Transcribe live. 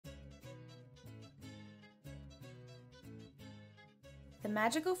The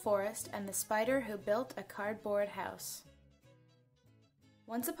Magical Forest and the Spider Who Built a Cardboard House.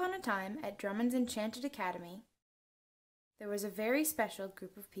 Once upon a time, at Drummond's Enchanted Academy, there was a very special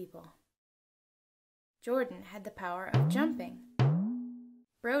group of people. Jordan had the power of jumping.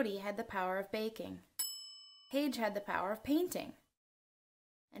 Brody had the power of baking. Paige had the power of painting.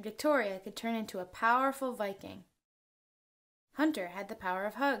 And Victoria could turn into a powerful Viking. Hunter had the power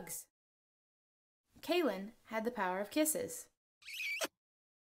of hugs. Kaylin had the power of kisses.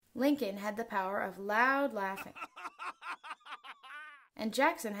 Lincoln had the power of loud laughing. And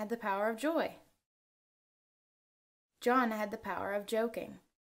Jackson had the power of joy. John had the power of joking.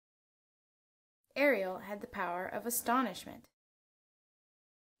 Ariel had the power of astonishment.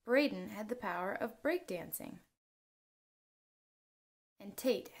 Braden had the power of breakdancing. And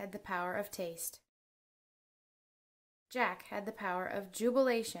Tate had the power of taste. Jack had the power of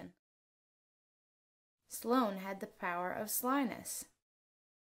jubilation. Sloane had the power of slyness.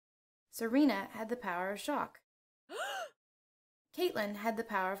 Serena had the power of shock. Caitlin had the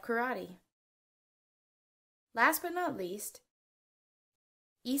power of karate. Last but not least,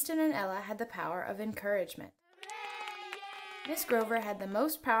 Easton and Ella had the power of encouragement. Miss Grover had the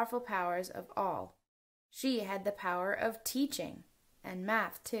most powerful powers of all. She had the power of teaching, and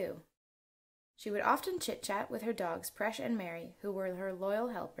math too. She would often chit-chat with her dogs Presh and Mary, who were her loyal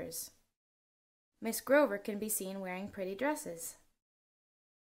helpers. Miss Grover can be seen wearing pretty dresses,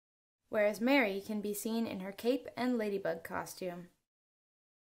 whereas Mary can be seen in her cape and ladybug costume.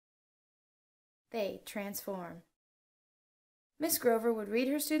 They transform. Miss Grover would read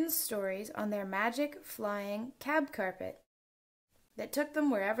her students stories on their magic, flying cab carpet that took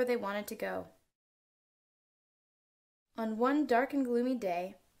them wherever they wanted to go. On one dark and gloomy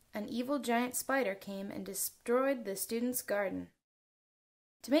day, an evil giant spider came and destroyed the students' garden.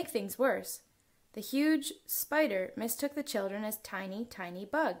 To make things worse, the huge spider mistook the children as tiny, tiny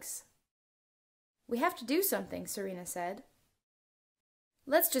bugs. "We have to do something," Serena said.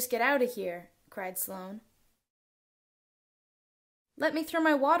 "Let's just get out of here," cried Sloane. "Let me throw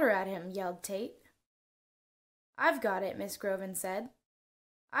my water at him," yelled Tate. "I've got it," Miss Groven said.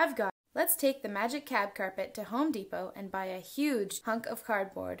 "I've got it. Let's take the magic cab carpet to Home Depot and buy a huge hunk of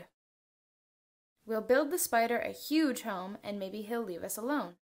cardboard. We'll build the spider a huge home and maybe he'll leave us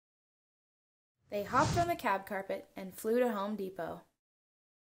alone." They hopped on the cab carpet and flew to Home Depot.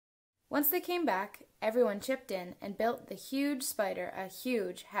 Once they came back, everyone chipped in and built the huge spider a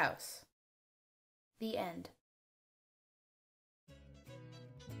huge house. The end.